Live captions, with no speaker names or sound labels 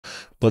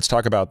Let's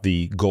talk about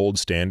the gold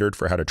standard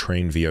for how to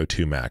train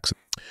VO2 max.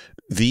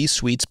 The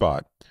sweet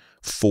spot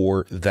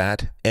for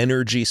that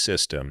energy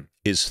system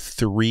is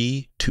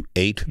 3 to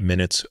 8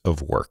 minutes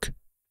of work.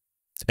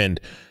 And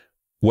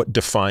what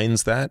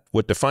defines that?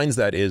 What defines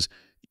that is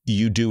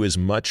you do as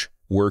much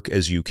work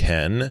as you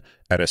can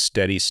at a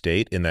steady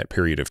state in that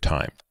period of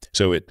time.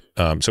 So at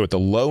the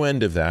low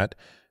end of that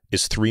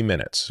is 3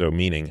 minutes. So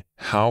meaning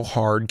how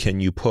hard can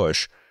you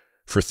push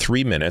for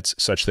 3 minutes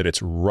such that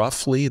it's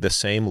roughly the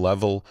same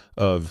level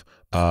of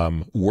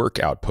work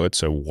output,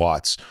 so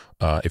watts,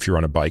 if you're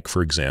on a bike,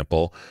 for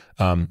example.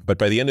 But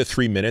by the end of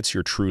 3 minutes,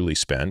 you're truly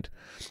spent.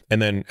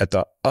 And then at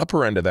the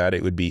upper end of that,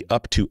 it would be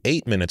up to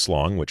 8 minutes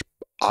long, which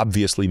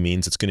obviously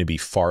means it's going to be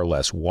far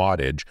less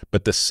wattage,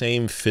 but the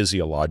same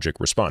physiologic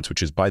response,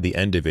 which is by the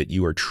end of it,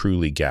 you are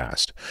truly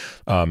gassed.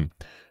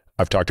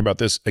 I've talked about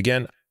this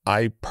again.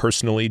 I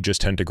personally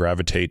just tend to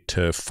gravitate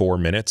to 4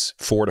 minutes.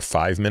 4 to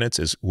 5 minutes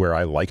is where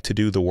I like to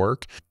do the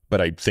work, but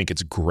I think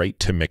it's great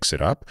to mix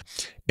it up.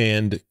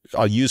 And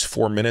I'll use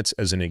 4 minutes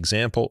as an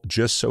example,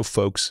 just so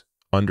folks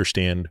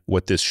understand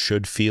what this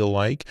should feel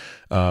like.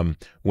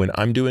 When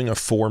I'm doing a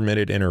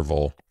 4-minute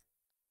interval,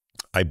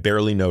 I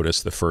barely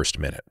notice the first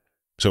minute.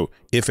 So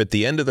if at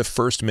the end of the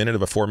first minute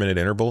of a 4-minute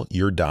interval,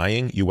 you're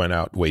dying, you went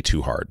out way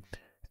too hard.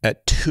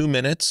 At 2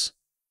 minutes,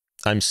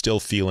 I'm still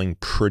feeling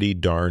pretty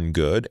darn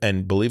good.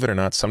 And believe it or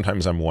not,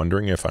 sometimes I'm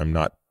wondering if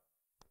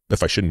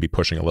I shouldn't be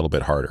pushing a little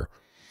bit harder.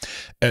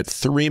 At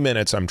 3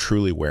 minutes, I'm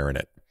truly wearing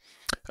it.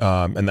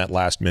 And that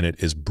last minute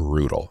is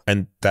brutal.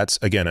 And that's,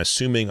 again,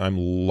 assuming I'm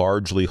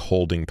largely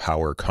holding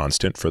power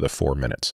constant for the 4 minutes.